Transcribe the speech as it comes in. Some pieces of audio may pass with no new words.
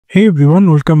Hey everyone,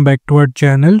 welcome back to our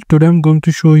channel. Today I'm going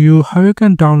to show you how you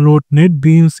can download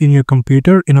NetBeans in your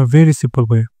computer in a very simple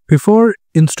way. Before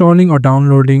installing or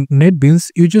downloading NetBeans,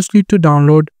 you just need to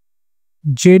download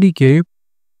JDK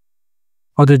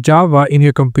or the Java in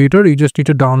your computer. You just need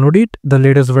to download it, the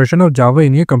latest version of Java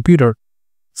in your computer.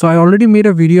 So I already made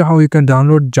a video how you can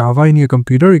download Java in your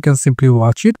computer. You can simply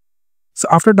watch it. So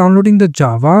after downloading the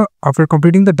Java, after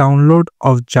completing the download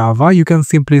of Java, you can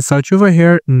simply search over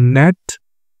here NetBeans.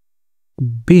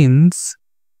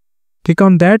 Click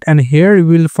on that, and here you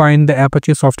will find the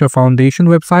Apache Software Foundation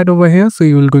website over here. So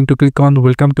you will going to click on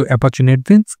Welcome to Apache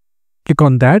NetBeans. Click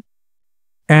on that,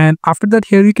 and after that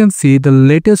here you can see the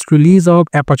latest release of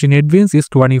Apache NetBeans is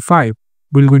 25.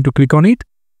 We're going to click on it,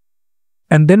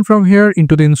 and then from here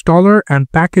into the installer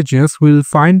and packages we'll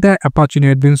find the Apache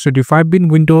NetBeans 25-bit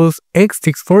Windows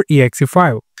x64 exe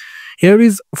file. Here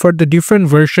is for the different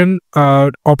version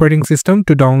operating system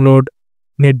to download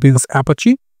NetBeans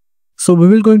Apache. So we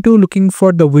will going to looking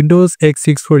for the Windows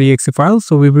x64 exe file.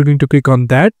 So we will going to click on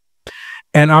that,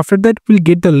 and after that we'll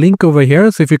get the link over here.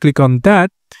 So if you click on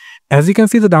that, as you can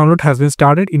see, the download has been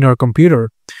started in your computer.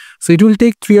 So it will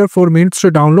take 3 or 4 minutes to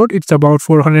download. It's about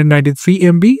 493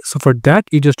 MB. So for that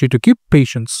you just need to keep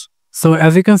patience. So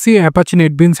as you can see, Apache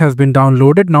NetBeans has been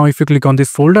downloaded. Now if you click on this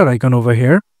folder icon over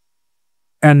here,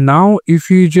 and now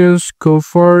if you just go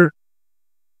for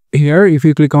here, if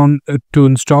you click on to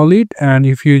install it, and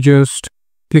if you just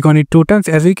click on it 2 times,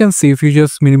 as you can see, if you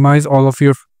just minimize all of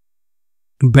your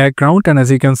background, and as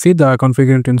you can see the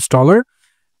configure to installer.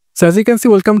 So as you can see,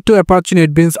 welcome to Apache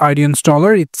NetBeans ID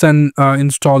installer. It's an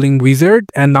installing wizard,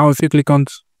 and now if you click on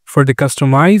for the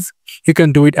customize, you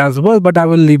can do it as well, but I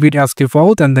will leave it as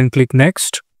default, and then click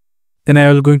next. Then I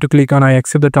will going to click on I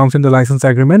accept the terms in the license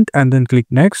agreement, and then click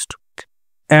next.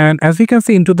 And as we can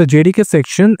see into the JDK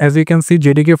section, as you can see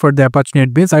JDK for the Apache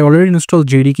NetBeans, I already installed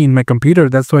JDK in my computer.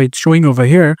 That's why it's showing over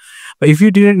here. But if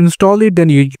you didn't install it, then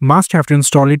you must have to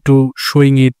install it to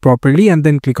showing it properly, and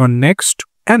then click on next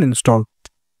and install.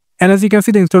 And as you can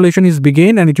see, the installation is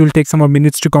begin, and it will take some more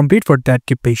minutes to complete. For that,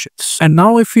 keep patience. And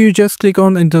now if you just click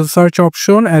on into the search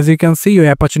option, as you can see, your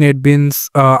Apache NetBeans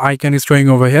icon is showing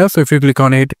over here. So if you click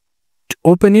on it, to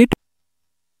open it,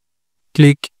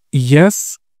 click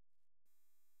yes.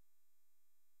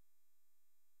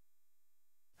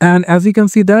 And as you can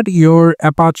see that your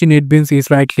Apache NetBeans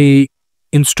is rightly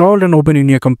installed and open in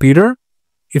your computer.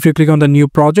 If you click on the new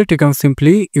project, you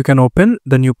can open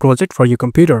the new project for your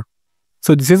computer.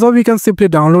 So this is how we can simply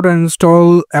download and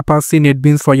install Apache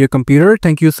NetBeans for your computer.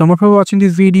 Thank you so much for watching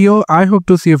this video. I hope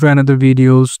to see you for another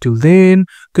videos. Till then,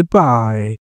 goodbye.